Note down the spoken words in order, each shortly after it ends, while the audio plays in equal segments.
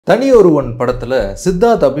தனி ஒருவன் படத்தில்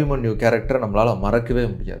சித்தார்த் அபிமன்யு கேரக்டரை நம்மளால் மறக்கவே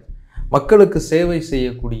முடியாது. மக்களுக்கு சேவை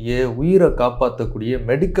செய்யக்கூடிய, உயிரை காப்பாற்றக்கூடிய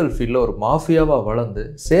மெடிக்கல் ஃபீல்டில் ஒரு மாஃபியாவாக வளர்ந்து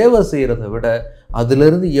சேவை செய்கிறத விட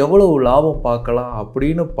அதிலிருந்து எவ்வளவு லாபம் பார்க்கலாம்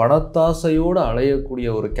அப்படின்னு பணத்தாசையோடு அலையக்கூடிய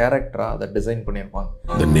ஒரு கேரக்டராக அதை டிசைன் பண்ணியிருப்பாங்க.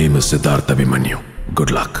 The name is siddharth abhimanyu.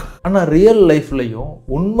 Good luck. ஆனால் ரியல் லைஃப்லையும்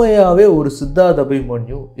உண்மையாகவே ஒரு சித்தார்த்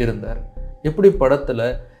அபிமன்யு இருந்தார். எப்படி படத்தில்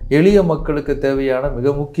எளிய மக்களுக்கு தேவையான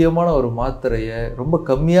மிக முக்கியமான ஒரு மாத்திரையை ரொம்ப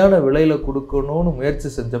கம்மியான விலையில் கொடுக்கணும்னு முயற்சி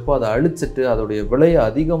செஞ்சப்போ அதை அழிச்சிட்டு அதோடைய விலையை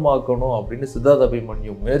அதிகமாக்கணும் அப்படின்னு சித்தார்த்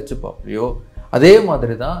அபிமன்யு முயற்சி பார்ப்பையோ, அதே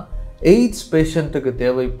மாதிரி தான் எய்ட்ஸ் பேஷண்ட்டுக்கு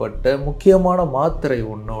தேவைப்பட்ட முக்கியமான மாத்திரை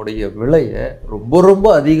ஒன்றுடைய விலையை ரொம்ப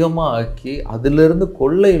அதிகமாக ஆக்கி அதிலிருந்து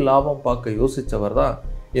கொள்ளை லாபம் பார்க்க யோசித்தவர் தான்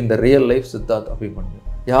இந்த ரியல் லைஃப் சித்தார்த் அபிமன்யு.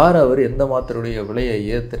 யார் அவர், எந்த மாத்திரையுடைய விலையை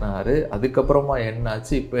ஏற்றினார், அதுக்கப்புறமா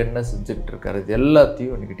என்னாச்சு, இப்போ என்ன செஞ்சுக்கிட்டு இருக்காரு, இது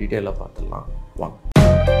எல்லாத்தையும் இன்னைக்கு டீட்டெயிலாக பார்த்துடலாம் வாங்க.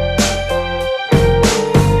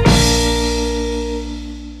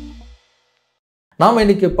 நாம்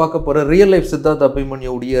இன்னைக்கு பார்க்க போகிற ரியல் லைஃப் சித்தார்த்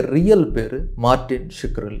அபிமன்யுடைய ரியல் பேர் மார்ட்டின்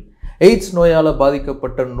ஷிக்ரல். எய்ட்ஸ் நோயால்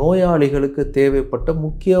பாதிக்கப்பட்ட நோயாளிகளுக்கு தேவைப்பட்ட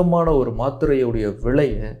முக்கியமான ஒரு மாத்திரையுடைய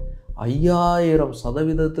விலையை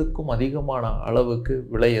 5000% அதிகமான அளவுக்கு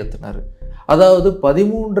விலை ஏற்றினார். அதாவது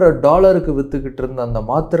 $13 விற்றுக்கிட்டு இருந்த அந்த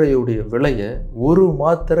மாத்திரையுடைய விலையை ஒரு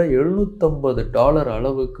மாத்திரை $750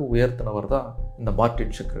 அளவுக்கு உயர்த்தினவர் தான் இந்த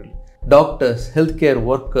Martin ஷிக்ரல். Doctors, health care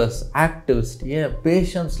workers, activist, ஏன்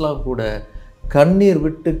பேஷண்ட்ஸ்லாம் கூட கண்ணீர்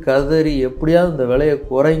விட்டு கதறி எப்படியாவது இந்த விலையை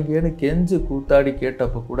குறைங்கன்னு கெஞ்சு கூத்தாடி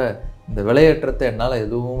கேட்டப்போ கூட இந்த விலையேற்றத்தை என்னால்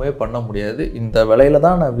எதுவுமே பண்ண முடியாது, இந்த விலையில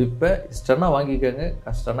தான் நான் விற்பேன், இஷ்டம்னா வாங்கிக்கோங்க,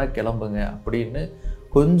 கஷ்டம்னா கிளம்புங்க அப்படின்னு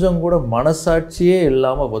கொஞ்சம் கூட மனசாட்சியே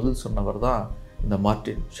இல்லாமல் பதில் சொன்னவர் தான் இந்த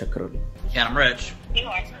மார்ட்டின் ஷிக்ரல்.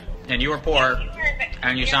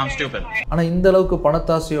 ஆனால் இந்த அளவுக்கு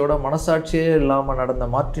பணத்தாசையோட மனசாட்சியே இல்லாமல் நடந்த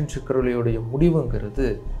மார்ட்டின் ஷிக்ரலியோடைய முடிவுங்கிறது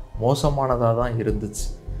மோசமானதாக தான் இருந்துச்சு.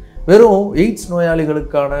 வெறும் எய்ட்ஸ்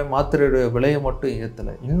நோயாளிகளுக்கான மாத்திரையுடைய விலையை மட்டும்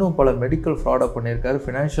ஏற்றலை, இன்னும் பல மெடிக்கல் ஃப்ராடை பண்ணியிருக்காரு,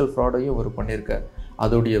 ஃபினான்ஷியல் ஃப்ராடையும் அவர் பண்ணியிருக்கார்.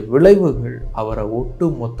 அதோடைய விளைவுகள் அவரை ஒட்டு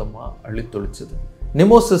மொத்தமாக அழித்தொழிச்சது.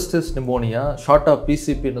 நிமோசிஸ்டிஸ் நிமோனியா, ஷார்ட்டாக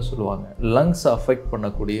பிசிபின்னு சொல்லுவாங்க, லங்ஸை அஃபெக்ட்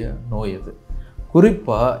பண்ணக்கூடிய நோய் இது.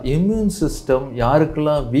 குறிப்பாக இம்யூன் சிஸ்டம்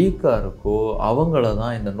யாருக்கெல்லாம் வீக்காக இருக்கோ அவங்கள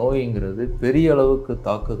தான் இந்த நோய்ங்கிறது பெரிய அளவுக்கு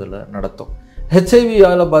தாக்குதலை நடத்தும்.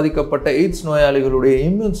 ஹெச்ஐவியால் பாதிக்கப்பட்ட எய்ட்ஸ் நோயாளிகளுடைய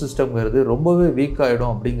இம்யூன் சிஸ்டம்ங்கிறது ரொம்பவே வீக்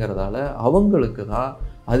ஆகிடும். அப்படிங்கிறதால அவங்களுக்கு தான்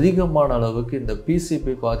அதிகமான அளவுக்கு இந்த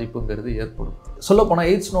பிசிபி பாதிப்புங்கிறது ஏற்படும். சொல்லப்போனால்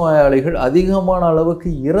எய்ட்ஸ் நோயாளிகள் அதிகமான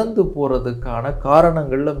அளவுக்கு இறந்து போகிறதுக்கான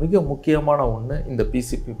காரணங்களில் மிக முக்கியமான ஒன்று இந்த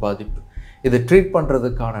பிசிபி பாதிப்பு. இது ட்ரீட்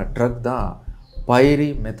பண்ணுறதுக்கான ட்ரக் தான்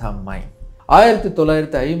பைரிமெத்தாமைன்.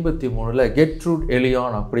 1953 கெட்ரூட்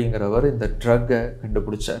எலியான் அப்படிங்கிறவர் இந்த ட்ரக்கை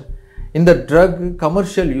கண்டுபிடிச்சார். இந்த ட்ரக்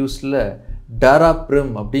கமர்ஷியல் யூஸில் டாராப்ரிம்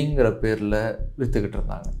அப்படிங்கிற பேரில் விற்றுக்கிட்டு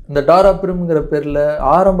இருந்தாங்க. இந்த டாராப்ரிம்ங்கிற பேரில்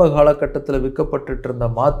ஆரம்ப காலகட்டத்தில் விற்கப்பட்டு இருந்த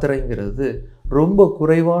மாத்திரைங்கிறது ரொம்ப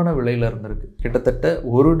குறைவான விலையில் இருந்திருக்கு. கிட்டத்தட்ட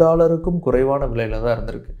 $1 குறைவான விலையில் தான்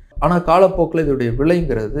இருந்திருக்கு. ஆனால் காலப்போக்கில் இதோடைய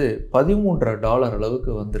விலைங்கிறது $13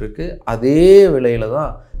 அளவுக்கு வந்திருக்கு. அதே விலையில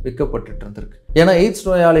தான் விற்கப்பட்டு இருந்திருக்கு. ஏன்னா எய்ட்ஸ்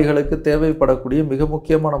நோயாளிகளுக்கு தேவைப்படக்கூடிய மிக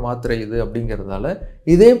முக்கியமான மாத்திரை இது அப்படிங்கிறதால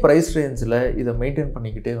இதே ப்ரைஸ் ரேஞ்சில் இதை மெயின்டைன்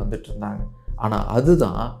பண்ணிக்கிட்டே வந்துட்டு இருந்தாங்க. ஆனால்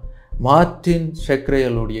அதுதான் மார்ட்டின்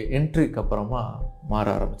ஷிக்ரலுடைய என்ட்ரிக்கு அப்புறமா மாற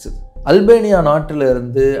ஆரம்பிச்சது. அல்பேனியா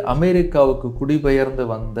நாட்டிலிருந்து அமெரிக்காவுக்கு குடிபெயர்ந்து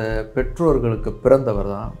வந்த பெற்றோர்களுக்கு பிறந்தவர்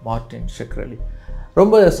தான் மார்ட்டின் ஷிக்ரல்.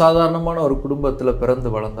 ரொம்ப சாதாரணமான ஒரு குடும்பத்தில் பிறந்து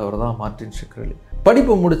வளர்ந்தவர் தான் மார்ட்டின் ஷிக்ரல்.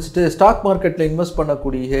 படிப்பு முடிச்சுட்டு ஸ்டாக் மார்க்கெட்டில் இன்வெஸ்ட்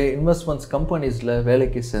பண்ணக்கூடிய இன்வெஸ்ட்மெண்ட்ஸ் கம்பெனிஸில்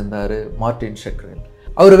வேலைக்கு சேர்ந்தார் மார்ட்டின் ஷிக்ரல்.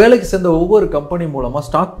 அவர் வேலைக்கு சேர்ந்த ஒவ்வொரு கம்பெனி மூலமாக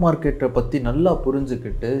ஸ்டாக் மார்க்கெட்டை பற்றி நல்லா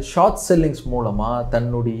புரிஞ்சுக்கிட்டு ஷார்ட் செல்லிங்ஸ் மூலமாக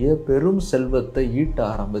தன்னுடைய பெரும் செல்வத்தை ஈட்ட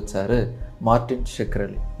ஆரம்பித்தார் மார்ட்டின்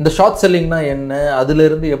ஷிக்ரல். இந்த ஷார்ட் செல்லிங்னா என்ன,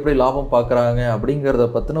 அதிலிருந்து எப்படி லாபம் பார்க்குறாங்க அப்படிங்கிறத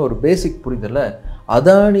பற்றின ஒரு பேசிக் புரிதலை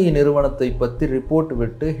அதானி நிறுவனத்தை பற்றி ரிப்போர்ட்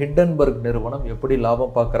விட்டு ஹிண்டன்பர்க் நிறுவனம் எப்படி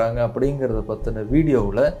லாபம் பார்க்குறாங்க அப்படிங்கிறத பற்றின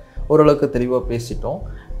வீடியோவில் ஓரளவுக்கு தெளிவாக பேசிட்டோம்.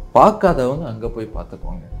 பார்க்காதவங்க அங்கே போய்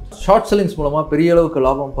பார்த்துக்கோங்க. ஷார்ட் செல்லிங்ஸ் மூலமாக பெரிய அளவுக்கு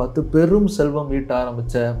லாபம் பார்த்து பெரும் செல்வம் ஈட்ட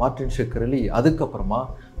ஆரம்பித்த மார்ட்டின் ஷிக்ரல் அதுக்கப்புறமா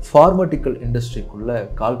ஃபார்மட்டிக்கல் இண்டஸ்ட்ரிக்குள்ளே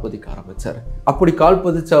கால் பதிக்க ஆரம்பித்தார். அப்படி கால்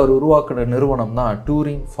பதிச்சு அவர் உருவாக்கின நிறுவனம் தான்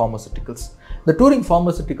டூரிங் ஃபார்மசூட்டிக்கல்ஸ். இந்த டூரிங்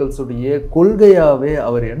ஃபார்மசூட்டிக்கல்ஸுடைய கொள்கையாகவே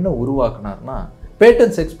அவர் என்ன உருவாக்குனார்னா,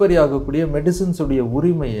 பேட்டன்ஸ் எக்ஸ்பைரி ஆகக்கூடிய மெடிசின்ஸுடைய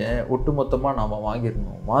உரிமையை ஒட்டுமொத்தமாக நாம்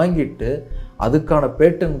வாங்கிடணும், வாங்கிட்டு அதுக்கான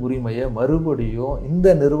பேட்டன் உரிமையை மறுபடியும் இந்த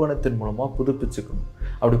நிறுவனத்தின் மூலமாக புதுப்பிச்சுக்கணும்.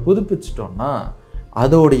 அப்படி புதுப்பிச்சிட்டோம்னா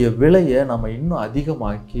அதோடைய விலையை நம்ம இன்னும்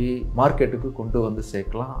அதிகமாக்கி மார்க்கெட்டுக்கு கொண்டு வந்து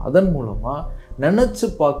சேர்க்கலாம். அதன் மூலமாக நினச்சி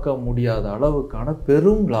பார்க்க முடியாத அளவுக்கான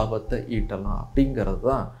பெரும் லாபத்தை ஈட்டலாம் அப்படிங்கிறது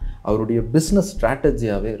தான் அவருடைய பிஸ்னஸ்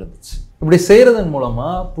ஸ்ட்ராட்டஜியாகவே இருந்துச்சு. இப்படி செய்கிறதன்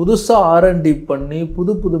மூலமாக புதுசாக R&D பண்ணி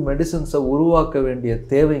புது புது மெடிசன்ஸை உருவாக்க வேண்டிய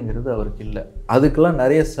தேவைங்கிறது அவருக்கு இல்லை. அதுக்கெல்லாம்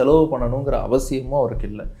நிறைய செலவு பண்ணணுங்கிற அவசியமும் அவருக்கு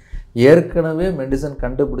இல்லை. ஏற்கனவே மெடிசன்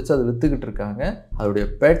கண்டுபிடிச்சி அதை விற்றுக்கிட்டு இருக்காங்க. அதோடைய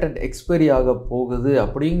பேட்டன்ட் எக்ஸ்பைரி ஆக போகுது.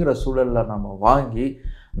 அப்படிங்கிற சூழலில் நம்ம வாங்கி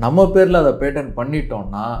நம்ம பேரில் அதை பேட்டன்ட்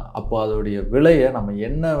பண்ணிட்டோம்னா அப்போ அதோடைய விலையை நம்ம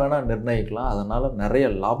என்ன வேணால் நிர்ணயிக்கலாம். அதனால் நிறைய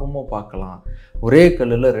லாபமும் பார்க்கலாம். ஒரே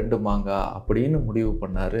கல்லில் 2 மாங்காய் அப்படின்னு முடிவு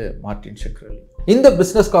பண்ணார் மார்ட்டின் ஷெக்ரலி. இந்த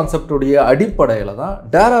பிஸ்னஸ் கான்செப்டுடைய அடிப்படையில் தான்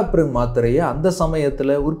டாராப்ரிம் மாத்திரையை அந்த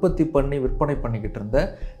சமயத்தில் உற்பத்தி பண்ணி விற்பனை பண்ணிக்கிட்டு இருந்த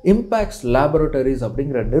இம்பேக்ட்ஸ் லேபரட்டரிஸ்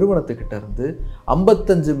அப்படிங்கிற நிறுவனத்துக்கிட்ட இருந்து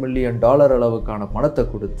 $55 மில்லியன் அளவுக்கான பணத்தை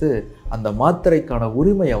கொடுத்து அந்த மாத்திரைக்கான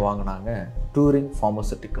உரிமையை வாங்கினாங்க டூரிங்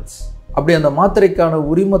ஃபார்மசூட்டிக்கல்ஸ். அப்படி அந்த மாத்திரைக்கான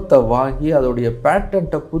உரிமத்தை வாங்கி அதோடைய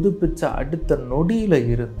பேட்டன்ட்டை புதுப்பிச்ச அடுத்த நொடியில்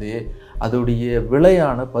இருந்து அதோடைய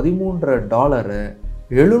விலையான $13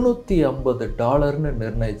 $750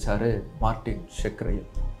 நிர்ணயிச்சார் மார்ட்டின் ஷெக்ரேல்.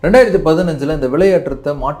 2015 இந்த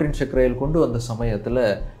விலையேற்றத்தை மார்ட்டின் ஷெக்ரேல் கொண்டு வந்த சமயத்தில்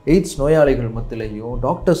எய்ட்ஸ் நோயாளிகள் மத்தியிலையும்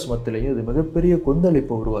டாக்டர்ஸ் மத்தியிலையும் இது மிகப்பெரிய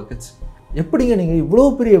கொந்தளிப்பை உருவாக்குச்சு. எப்படிங்க நீங்கள் இவ்வளோ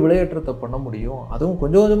பெரிய விலையேற்றத்தை பண்ண முடியும்? அதுவும்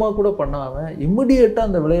கொஞ்சம் கொஞ்சமாக கூட பண்ணாமல் இம்மிடியேட்டாக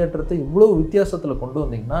அந்த விலையேற்றத்தை இவ்வளோ வித்தியாசத்தில் கொண்டு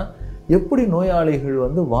வந்தீங்கன்னா எப்படி நோயாளிகள்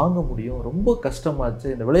வாங்க முடியும்? ரொம்ப கஷ்டமாச்சு.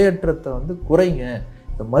 இந்த விலையேற்றத்தை குறைங்க,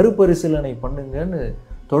 இந்த மறுபரிசீலனை பண்ணுங்கன்னு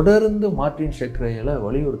தொடர்ந்து மார்ட்டின் ஷெக்ரேலை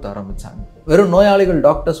வலியுறுத்த ஆரம்பித்தாங்க. வெறும் நோயாளிகள்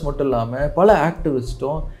டாக்டர்ஸ் மட்டும் இல்லாமல் பல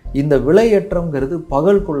ஆக்டிவிஸ்ட்டும் இந்த விலையேற்றம்ங்கிறது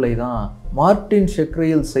பகல் கொள்ளை தான், மார்ட்டின்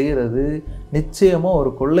ஷெக்ரேல் செய்கிறது நிச்சயமாக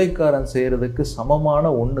ஒரு கொள்ளைக்காரன் செய்கிறதுக்கு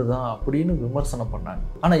சமமான ஒன்று தான் அப்படின்னு விமர்சனம் பண்ணாங்க.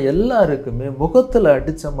 ஆனால் எல்லாருக்குமே முகத்தில்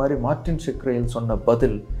அடித்த மாதிரி மார்ட்டின் ஷெக்ரேல் சொன்ன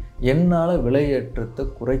பதில், என்னால் விலையேற்றத்தை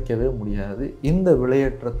குறைக்கவே முடியாது, இந்த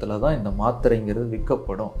விலையேற்றத்தில் தான் இந்த மாத்திரைங்கிறது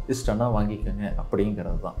விற்கப்படும், இஷ்டம்னா வாங்கிக்கோங்க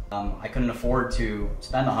அப்படிங்கிறது தான். I couldn't afford to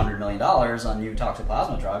spend $100 million on new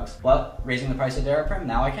toxoplasma drugs, but raising the price of Daraprim,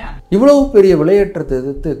 now I can. இவ்வளவு பெரிய விலையேற்றத்தை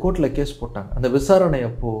எதிர்த்து கோர்ட்டில் கேஸ் போட்டாங்க. அந்த விசாரணை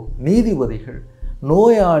அப்போ நீதிபதிகள்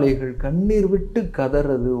நோயாளிகள் கண்ணீர் விட்டு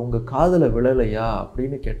கதறது உங்கள் காதில் விழலையா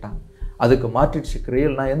அப்படின்னு கேட்டாங்க. அதுக்கு மார்ட்டின்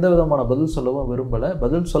ஷெக்ரேல், நான் எந்த விதமான பதில் சொல்லவும் விரும்பலை,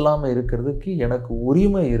 பதில் சொல்லாமல் இருக்கிறதுக்கு எனக்கு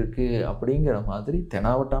உரிமை இருக்குது அப்படிங்கிற மாதிரி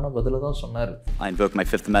தெனாவட்டான பதிலை தான் சொன்னார். I invoke my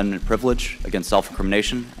Fifth Amendment privilege against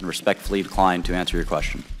self-incrimination and respectfully decline to answer your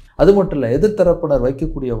question. அது மட்டும் இல்லை, எதிர்த்தரப்பினர்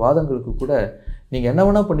வைக்கக்கூடிய வாதங்களுக்கு கூட நீங்கள் என்ன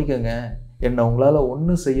வேணால் பண்ணிக்கோங்க, என்னை உங்களால்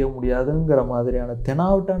ஒன்றும் செய்ய முடியாதுங்கிற மாதிரியான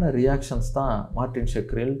தெனாவட்டான ரியாக்ஷன்ஸ் தான் மார்ட்டின்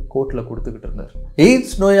ஷெக்ரேல் கோர்ட்டில் கொடுத்துக்கிட்டு இருந்தார்.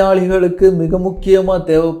 எய்ட்ஸ் நோயாளிகளுக்கு மிக முக்கியமாக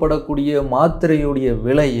தேவைப்படக்கூடிய மாத்திரையுடைய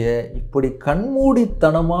விலையை இப்படி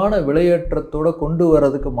கண்மூடித்தனமான விலையேற்றத்தோடு கொண்டு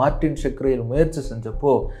வரதுக்கு மார்ட்டின் ஷெக்ரேல் முயற்சி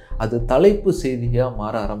செஞ்சப்போ அது தலைப்பு செய்தியாக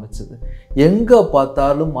மாற ஆரம்பிச்சது. எங்கே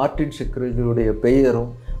பார்த்தாலும் மார்ட்டின் ஷெக்ரேலுடைய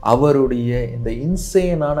பெயரும் அவருடைய இந்த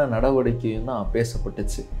இன்சேனான நடவடிக்கையும் தான்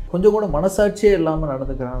பேசப்பட்டுச்சு. கொஞ்சம் கூட மனசாட்சியே இல்லாமல்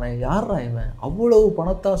நடந்துக்கிறானே, யாரா இவன், அவ்வளவு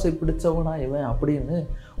பணத்தாசை பிடிச்சவனா இவன் அப்படின்னு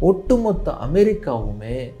ஒட்டுமொத்த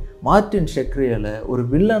அமெரிக்காவுமே மார்ட்டின் ஷெக்ரேலை ஒரு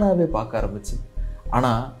வில்லனாவே பார்க்க ஆரம்பிச்சு.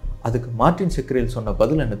 ஆனால் அதுக்கு மார்ட்டின் ஷெக்ரேல் சொன்ன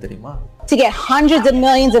பதில் என்ன தெரியுமா? To get hundreds of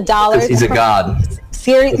millions of dollars. He's a god.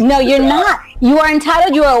 Serious? No, you're not. You are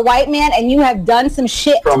entitled. You are a white man, and you have done some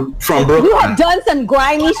shit. From Brooklyn. You have done some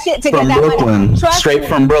grimy shit to from get that Brooklyn. money. Trust Straight me.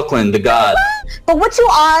 from Brooklyn, the god. But what you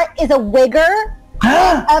are is a wigger,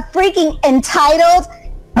 a freaking entitled,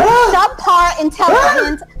 subpar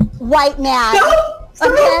intelligent white man.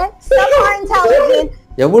 Okay? Subpar intelligent.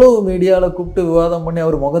 எவ்வளவு மீடியாவில் கூப்பிட்டு விவாதம் பண்ணி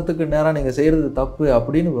அவர் முகத்துக்கு நேராக நீங்கள் செய்கிறது தப்பு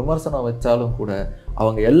அப்படின்னு விமர்சனம் வச்சாலும் கூட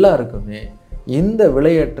அவங்க எல்லாருக்குமே இந்த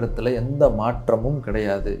விலையேற்றத்தில் எந்த மாற்றமும்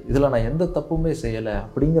கிடையாது, இதில் நான் எந்த தப்புமே செய்யலை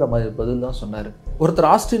அப்படிங்கிற மாதிரி பதில் தான் சொன்னார். ஒருத்தர்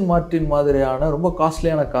ஆஸ்டின் மார்ட்டின் மாதிரியான ரொம்ப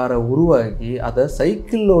காஸ்ட்லியான காரை உருவாக்கி அதை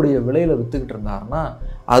சைக்கிளோடைய விலையில் விற்றுக்கிட்டு இருந்தாருன்னா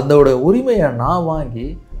அதோட உரிமையை நான் வாங்கி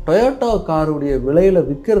டொயோட்டா காருடைய விலையில்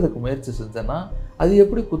விற்கிறதுக்கு முயற்சி செஞ்சேன்னா அது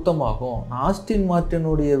எப்படி குத்தமாகும்? நான் ஆஸ்டின்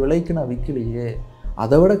மார்ட்டினுடைய விலைக்கு நான் விற்கலையே,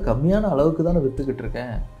 அதை விட கம்மியான அளவுக்கு தானே விற்றுக்கிட்டு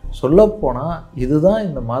இருக்கேன். சொல்லப்போனால் இதுதான்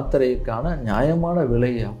இந்த மாத்திரைக்கான நியாயமான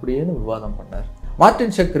விலை அப்படின்னு விவாதம் பண்ணார்.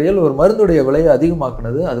 மார்ட்டின் ஷெக்ரேல் ஒரு மருந்துடைய விலையை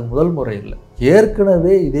அதிகமாக்குனது அது முதல் முறை இல்லை.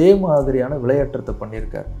 ஏற்கனவே இதே மாதிரியான விலையேற்றத்தை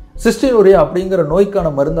பண்ணியிருக்கார். சிஸ்டினுடைய அப்படிங்கிற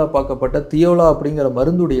நோய்க்கான மருந்தாக பார்க்கப்பட்ட தியோலா அப்படிங்கிற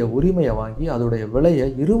மருந்துடைய உரிமையை வாங்கி அதோடைய விலையை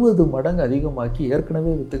 20 மடங்கு அதிகமாக்கி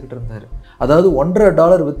ஏற்கனவே விற்றுக்கிட்டு இருந்தார். அதாவது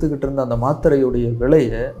 $1.50 விற்றுக்கிட்டு இருந்த அந்த மாத்திரையுடைய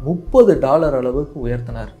விலையை $30 அளவுக்கு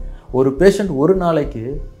உயர்த்தினார். ஒரு பேஷண்ட் ஒரு நாளைக்கு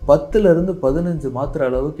 10லிருந்து 15 மாத்திரை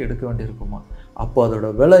அளவுக்கு எடுக்க வேண்டியிருக்குமா. அப்போ அதோட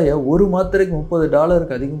விலையை ஒரு மாத்திரைக்கு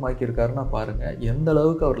 $30 அதிகமாக்கியிருக்காருன்னா பாருங்கள் எந்த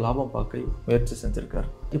அளவுக்கு அவர் லாபம் பார்க்க முயற்சி செஞ்சுருக்காரு.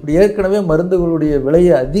 இப்படி ஏற்கனவே மருந்துகளுடைய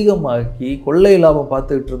விலையை அதிகமாக்கி கொள்ளை லாபம்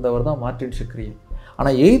பார்த்துக்கிட்டு இருந்தவர் தான் மார்ட்டின் ஷெக்ரேல்.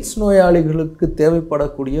 ஆனால் எய்ட்ஸ் நோயாளிகளுக்கு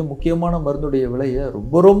தேவைப்படக்கூடிய முக்கியமான மருந்துடைய விலையை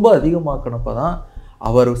ரொம்ப ரொம்ப அதிகமாக்கினப்போ தான்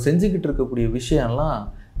அவர் செஞ்சுக்கிட்டு இருக்கக்கூடிய விஷயம்லாம்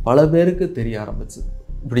பல பேருக்கு தெரிய ஆரம்பிச்சுது.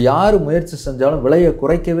 இப்படி யார் முயற்சி செஞ்சாலும் விலையை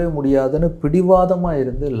குறைக்கவே முடியாதுன்னு பிடிவாதமாக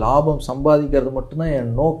இருந்து லாபம் சம்பாதிக்கிறது மட்டும்தான்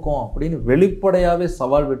என் நோக்கம் அப்படின்னு வெளிப்படையாகவே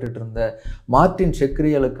சவால் விட்டுட்டு இருந்த மார்ட்டின்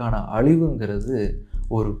ஷெக்ரியலுக்கான அழிவுங்கிறது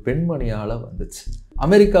ஒரு பெண்மணியால் வந்துச்சு.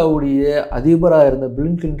 அமெரிக்காவுடைய அதிபராக இருந்த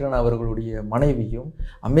பில் கிளின்டன் அவர்களுடைய மனைவியும்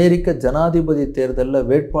அமெரிக்க ஜனாதிபதி தேர்தலில்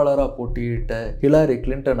வேட்பாளராக போட்டியிட்ட ஹிலாரி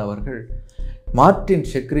கிளின்டன் அவர்கள் மார்ட்டின்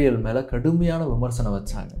ஷெக்ரியல் மேலே கடுமையான விமர்சனம்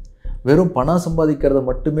வச்சாங்க. வெறும் பணம் சம்பாதிக்கிறத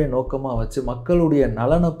மட்டுமே நோக்கமாக வச்சு மக்களுடைய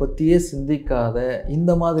நலனை பற்றியே சிந்திக்காத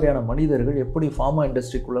இந்த மாதிரியான மனிதர்கள் எப்படி ஃபார்மா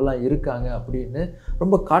இண்டஸ்ட்ரிக்குள்ளெல்லாம் இருக்காங்க அப்படின்னு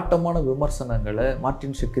ரொம்ப காட்டமான விமர்சனங்களை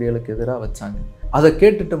மார்ட்டின் ஷெக்ரியலுக்கு எதிராக வச்சாங்க. அதை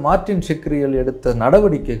கேட்டுட்டு மார்ட்டின் ஷெக்ரியல் எடுத்த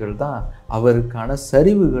நடவடிக்கைகள் தான் அவருக்கான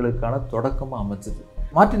சரிவுகளுக்கான தொடக்கமாக அமைச்சது.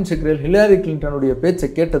 மார்ட்டின் ஷெக்ரியல் ஹிலாரி கிளின்டனுடைய பேச்சை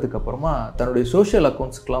கேட்டதுக்கு அப்புறமா தன்னுடைய சோஷியல்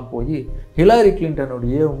அக்கௌண்ட்ஸ்க்கெலாம் போய் ஹிலாரி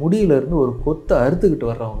கிளின்டனுடைய முடியிலிருந்து ஒரு கொத்தை அறுத்துக்கிட்டு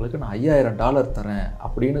வர்றவங்களுக்கு நான் $5000 தரேன்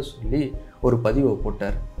அப்படின்னு சொல்லி ஒரு பதிவை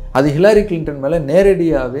போட்டார். அது ஹிலாரி கிளின்டன் மேலே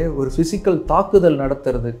நேரடியாகவே ஒரு ஃபிசிக்கல் தாக்குதல்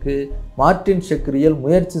நடத்துறதுக்கு மார்ட்டின் ஷெக்ரியல்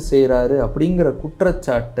முயற்சி செய்கிறாரு அப்படிங்கிற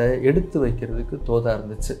குற்றச்சாட்டை எடுத்து வைக்கிறதுக்கு தோதா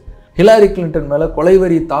இருந்துச்சு. ஹிலாரி கிளின்டன் மேலே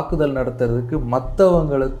கொலைவரி தாக்குதல் நடத்துறதுக்கு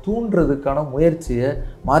மற்றவங்களை தூண்டுறதுக்கான முயற்சியை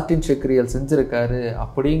மார்ட்டின் ஷெக்ரியல் செஞ்சுருக்காரு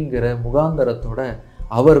அப்படிங்கிற முகாந்தரத்தோட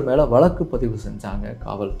அவர் மேலே வழக்கு பதிவு செஞ்சாங்க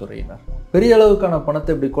காவல்துறையினர். பெரிய அளவுக்கான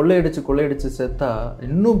பணத்தை இப்படி கொள்ளையடிச்சு சேர்த்தா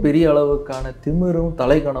இன்னும் பெரிய அளவுக்கான திமிரும்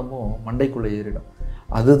தலைகணமும் மண்டைக்குள்ளே ஏறிடும்.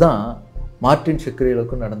 அதுதான் மார்ட்டின்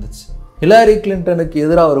ஷெக்ரியலுக்கும் நடந்துச்சு. ஹிலாரி கிளின்டனுக்கு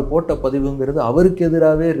எதிராக அவர் போட்ட பதிவுங்கிறது அவருக்கு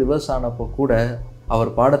எதிராகவே ரிவர்ஸ் ஆனப்போ கூட அவர்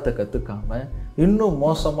பாடத்தை கற்றுக்காம இன்னும்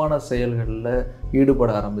மோசமான செயல்களில்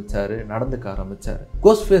ஈடுபட ஆரம்பித்தார், நடந்துக்க ஆரம்பித்தார்.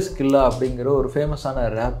 கோஸ்ட்ஃபேஸ் கில்லா அப்படிங்கிற ஒரு ஃபேமஸான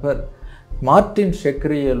ரேப்பர் மார்ட்டின்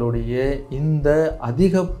ஷெக்ரியலுடைய இந்த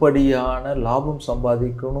அதிகப்படியான லாபம்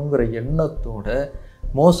சம்பாதிக்கணுங்கிற எண்ணத்தோட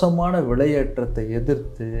மோசமான விலையேற்றத்தை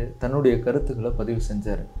எதிர்த்து தன்னுடைய கருத்துக்களை பதிவு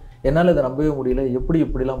செஞ்சார். என்னால் இதை நம்பவே முடியல,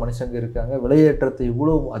 இப்படிலாம் மனுஷங்க இருக்காங்க, விலையேற்றத்தை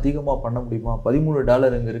இவ்வளோ அதிகமாக பண்ண முடியுமா,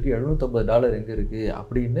 $13 எங்கே இருக்குது, $750 எங்கே இருக்குது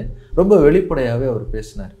அப்படின்னு ரொம்ப வெளிப்படையாகவே அவர்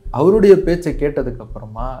பேசினார். அவருடைய பேச்சை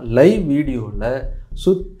கேட்டதுக்கப்புறமா லைவ் வீடியோவில்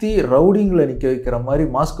சுற்றி ரவுடிங்களை நிற்க வைக்கிற மாதிரி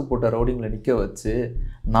மாஸ்க் போட்ட ரவுடிங்களை நிற்க வச்சு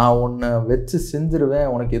நான் உன்னை வச்சு செஞ்சிருவேன்,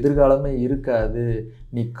 உனக்கு எதிர்காலமே இருக்காது,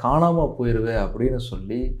 நீ காணாமல் போயிடுவே அப்படின்னு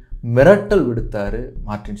சொல்லி மிரட்டல் விடுத்தார்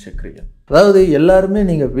மார்ட்டின் ஷெக்ரியல். அதாவது எல்லாருமே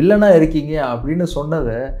நீங்கள் வில்லனாக இருக்கீங்க அப்படின்னு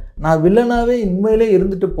சொன்னதை நான் வில்லனாகவே உண்மையிலே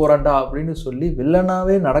இருந்துட்டு போகிறேன்டா அப்படின்னு சொல்லி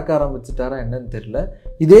வில்லனாகவே நடக்க ஆரம்பிச்சிட்டாரா என்னன்னு தெரியல.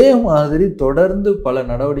 இதே மாதிரி தொடர்ந்து பல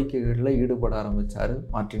நடவடிக்கைகளில் ஈடுபட ஆரம்பித்தார்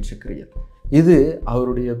மார்ட்டின் ஷெக்ரியல். இது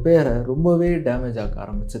அவருடைய பேரை ரொம்பவே டேமேஜ் ஆக்க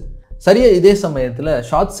ஆரம்பிச்சது. சரியாக இதே சமயத்தில்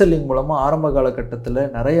ஷார்ட் செல்லிங் மூலமாக ஆரம்ப காலகட்டத்தில்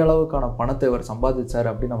நிறைய அளவுக்கான பணத்தை இவர் சம்பாதிச்சார்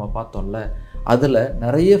அப்படின்னு நம்ம பார்த்தோம்ல. அதில்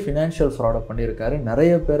நிறைய ஃபினான்ஷியல் ஃப்ராடை பண்ணியிருக்காரு,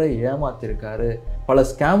 நிறைய பேரை ஏமாற்றிருக்காரு, பல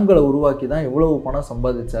ஸ்கேம்களை உருவாக்கி தான் இவ்வளவு பணம்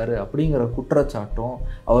சம்பாதிச்சார் அப்படிங்கிற குற்றச்சாட்டும்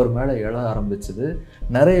அவர் மேலே எழ ஆரம்பிச்சுது.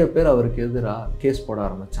 நிறைய பேர் அவருக்கு எதிராக கேஸ் போட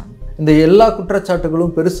ஆரம்பித்தாங்க. இந்த எல்லா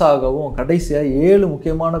குற்றச்சாட்டுகளும் பெருசாகவும் கடைசியாக 7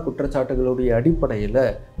 முக்கியமான குற்றச்சாட்டுகளுடைய அடிப்படையில்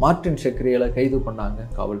மார்ட்டின் ஷெக்ரியலை கைது பண்ணாங்க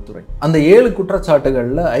காவல்துறை. அந்த 7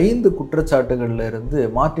 குற்றச்சாட்டுகளில் 5 குற்றச்சாட்டுகள்ல இருந்து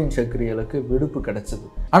மார்ட்டின் ஷெக்ரியலுக்கு விடுப்பு கிடைச்சது.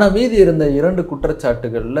 ஆனால் மீதி இருந்த 2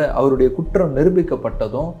 குற்றச்சாட்டுகளில் அவருடைய குற்றம்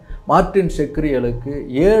நிரூபிக்கப்பட்டதும் மார்ட்டின் ஷெக்ரியலுக்கு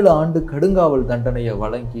 7 ஆண்டு கடுங்காவல் தண்டனையை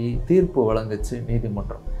வழங்கி தீர்ப்பு வழங்குச்சு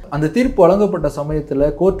நீதிமன்றம். அந்த தீர்ப்பு வழங்கப்பட்ட சமயத்தில்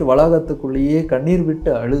கோர்ட் வளாகத்துக்குள்ளேயே கண்ணீர்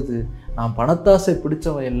விட்டு அழுது நான் பணத்தாசை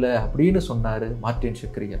பிடிச்சவன் இல்லை அப்படின்னு சொன்னார் மார்ட்டின்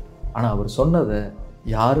ஷெக்ரியல். ஆனால் அவர் சொன்னதை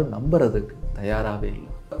யாரும் நம்புறதுக்கு தயாராகவே இல்லை.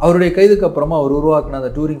 அவருடைய கைதுக்கு அப்புறமா அவர் உருவாக்கின அந்த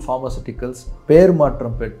டூரிங் ஃபார்மசூட்டிக்கல்ஸ் பேர்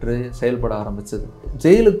மாற்றம் பெற்று செயல்பட ஆரம்பிச்சது.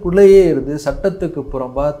 ஜெயிலுக்குள்ளேயே இருந்து சட்டத்துக்கு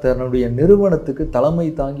புறம்பா தன்னுடைய நிறுவனத்துக்கு தலைமை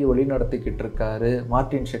தாங்கி வழி நடத்திக்கிட்டு இருக்காரு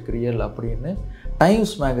மார்ட்டின் ஷெக்ரியல் அப்படின்னு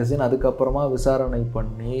டைம்ஸ் மேகசின் அதுக்கப்புறமா விசாரணை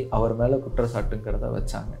பண்ணி அவர் மேலே குற்றச்சாட்டுங்கிறத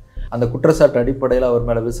வச்சாங்க. அந்த குற்றச்சாட்டு அடிப்படையில் அவர்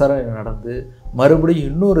மேலே விசாரணை நடந்து மறுபடியும்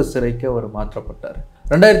இன்னொரு சிறைக்கு அவர் மாற்றப்பட்டார்.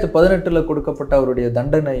 2018 கொடுக்கப்பட்ட அவருடைய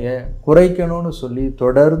தண்டனையை குறைக்கணும்னு சொல்லி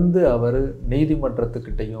தொடர்ந்து அவர்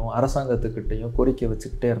நீதிமன்றத்துக்கிட்டையும் அரசாங்கத்துக்கிட்டையும் கோரிக்கை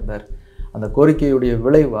வச்சுக்கிட்டே இருந்தார். அந்த கோரிக்கையுடைய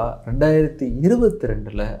விளைவாக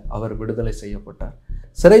 2022 அவர் விடுதலை செய்யப்பட்டார்.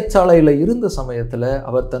 சிறைச்சாலையில் இருந்த சமயத்தில்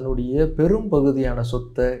அவர் தன்னுடைய பெரும் பகுதியான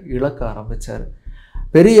சொத்தை இழக்க ஆரம்பித்தார்.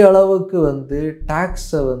 பெரிய அளவுக்கு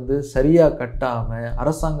டாக்ஸை சரியாக கட்டாமல்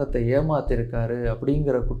அரசாங்கத்தை ஏமாத்திருக்காரு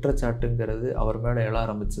அப்படிங்கிற குற்றச்சாட்டுங்கிறது அவர் மேலே எழ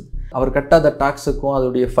ஆரம்பிச்சது. அவர் கட்டாத டாக்ஸுக்கும்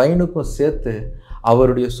அதோடைய ஃபைனுக்கும் சேர்த்து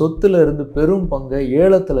அவருடைய சொத்துல இருந்து பெரும் பங்கை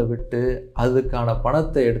ஏலத்தில் விட்டு அதுக்கான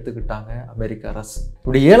பணத்தை எடுத்துக்கிட்டாங்க அமெரிக்க அரசு.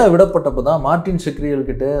 இப்படி ஏல விடப்பட்டப்போ தான் மார்ட்டின் ஷெக்ரியல்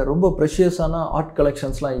கிட்ட ரொம்ப ப்ரெஷியஸான ஆர்ட்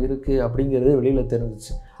கலெக்ஷன்ஸ்லாம் இருக்குது அப்படிங்கிறது வெளியில்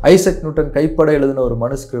தெரிஞ்சிச்சு. ஐசக் நியூட்டன் கைப்பட எழுதின ஒரு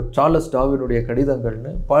மனுஸ்கிரிப்ட், சார்லஸ் டார்வினுடைய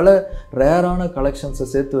கடிதங்கள்னு பல ரேரான கலெக்ஷன்ஸை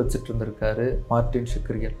சேர்த்து வச்சுட்டு இருந்திருக்காரு மார்ட்டின்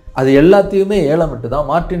ஷெக்ரியல். அது எல்லாத்தையுமே ஏலமிட்டு தான்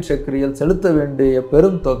மார்ட்டின் ஷெக்ரியல் செலுத்த வேண்டிய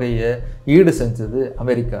பெரும் தொகையை ஈடு செஞ்சது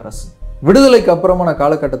அமெரிக்க அரசு. விடுதலைக்கு அப்புறமான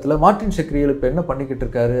காலகட்டத்தில் மார்ட்டின் ஷெக்ரியல் இப்போ என்ன பண்ணிக்கிட்டு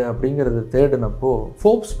இருக்காரு அப்படிங்கிறத தேடினப்போ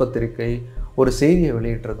ஃபோர்ப்ஸ் பத்திரிகை ஒரு செய்தியை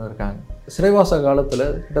வெளியிட்டிருந்திருக்காங்க. சிறைவாச காலத்தில்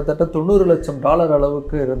கிட்டத்தட்ட $90 லட்சம்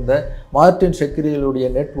அளவுக்கு இருந்த மார்ட்டின் ஷெக்ரியலுடைய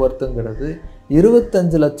நெட் ஒர்த்துங்கிறது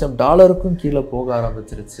 $25 லட்சம் கீழே போக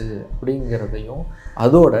ஆரம்பிச்சிருச்சு அப்படிங்கிறதையும்,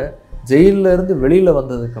 அதோட ஜெயிலிருந்து வெளியில்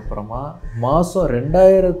வந்ததுக்கப்புறமா மாதம்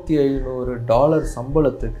 $2500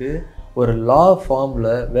 சம்பளத்துக்கு ஒரு லா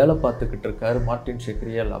ஃபார்மில் வேலை பார்த்துக்கிட்டு இருக்காரு மார்ட்டின்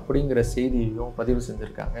ஷெக்ரியல் அப்படிங்கிற செய்தியையும் பதிவு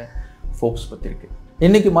செஞ்சுருக்காங்க ஃபோர்ப்ஸ் பத்திரிகை.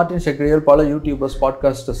 இன்றைக்கி மார்ட்டின் ஷெக்ரியல் பல யூடியூபர்ஸ்,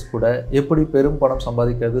 பாட்காஸ்டர்ஸ் கூட எப்படி பெரும் பணம்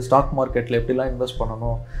சம்பாதிக்கிறது, ஸ்டாக் மார்க்கெட்டில் எப்படிலாம் இன்வெஸ்ட்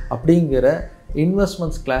பண்ணணும் அப்படிங்கிற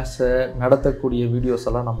இன்வெஸ்ட்மெண்ட்ஸ் கிளாஸை நடத்தக்கூடிய வீடியோஸ்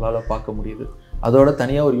எல்லாம் நம்மளால் பார்க்க முடியுது. அதோட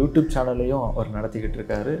தனியாக ஒரு யூடியூப் சேனலையும் அவர் நடத்திக்கிட்டு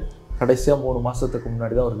இருக்காரு. கடைசியாக 3 மாதத்துக்கு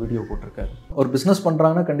முன்னாடி தான் ஒரு வீடியோ போட்டிருக்காரு. ஒரு பிஸ்னஸ்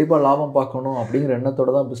பண்ணுறாங்கன்னா கண்டிப்பாக லாபம் பார்க்கணும் அப்படிங்கிற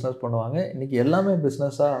எண்ணத்தோடு தான் பிஸ்னஸ் பண்ணுவாங்க. இன்றைக்கி எல்லாமே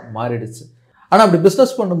பிஸ்னஸாக மாறிடுச்சு. ஆனால் அப்படி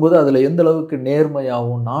பிஸ்னஸ் பண்ணும்போது அதில் எந்த அளவுக்கு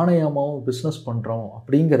நேர்மையாகவும் நாணயமாகவும் பிஸ்னஸ் பண்ணுறோம்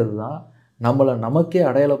அப்படிங்கிறது தான் நம்மளை நமக்கே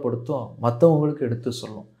அடையாளப்படுத்தும், மற்றவங்களுக்கு எடுத்து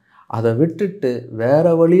சொல்லும். அதை விட்டுட்டு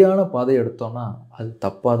வேறு வழியான பாதை எடுத்தோன்னா அது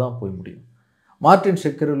தப்பாக தான் போய் முடியும். மார்ட்டின்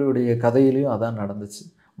ஷெக்ரியலுடைய கதையிலையும் அதான் நடந்துச்சு.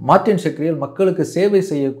 மார்ட்டின் ஷெக்ரியல் மக்களுக்கு சேவை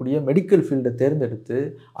செய்யக்கூடிய மெடிக்கல் ஃபீல்டை தேர்ந்தெடுத்து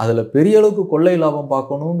அதில் பெரிய அளவுக்கு கொள்ளை லாபம்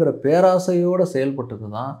பார்க்கணுங்கிற பேராசையோடு செயல்பட்டது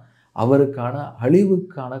தான் அவருக்கான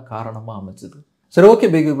அழிவுக்கான காரணமாக அமைச்சது. சரி, ஓகே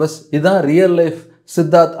பிக் பஸ், இதுதான் ரியல் லைஃப்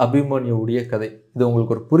சித்தார்த் அபிமன்யுடைய கதை. இது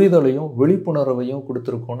உங்களுக்கு ஒரு புரிதலையும் விழிப்புணர்வையும்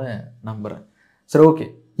கொடுத்துருக்கோன்னு நம்புகிறேன். சரி, ஓகே,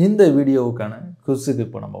 இந்த வீடியோவுக்கான குவிஸுக்கு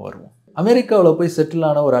இப்போ நம்ம வருவோம். அமெரிக்காவில் போய்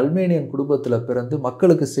செட்டிலான ஒரு அல்மேனியன் குடும்பத்தில் பிறந்து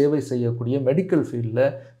மக்களுக்கு சேவை செய்யக்கூடிய மெடிக்கல் ஃபீல்டில்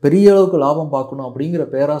பெரிய அளவுக்கு லாபம் பார்க்கணும் அப்படிங்கிற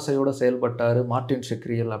பேராசையோடு செயல்பட்டார் மார்ட்டின்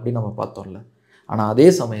ஷெக்ரியல் அப்படின்னு நம்ம பார்த்தோம்ல. ஆனால் அதே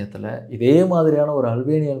சமயத்தில் இதே மாதிரியான ஒரு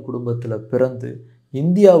அல்பேனியன் குடும்பத்தில் பிறந்து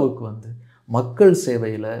இந்தியாவுக்கு வந்து மக்கள்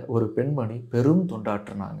சேவையில் ஒரு பெண்மணி பெரும்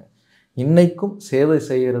தொண்டாற்றினாங்க. இன்றைக்கும் சேவை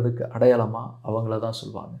செய்கிறதுக்கு அடையாளமாக அவங்கள தான்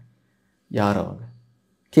சொல்லுவாங்க. யார் அவங்க?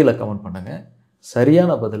 கீழே கமெண்ட் பண்ணுங்கள்.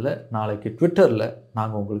 சரியான பதிலை நாளைக்கு ட்விட்டரில்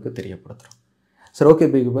நாங்கள் உங்களுக்கு தெரியப்படுத்துகிறோம். சரி, ஓகே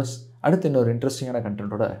பிக் பஸ், அடுத்து இன்னொரு இன்ட்ரெஸ்டிங்கான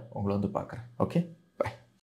கண்டென்ட்டோட உங்களை வந்து பார்க்குறேன். ஓகே.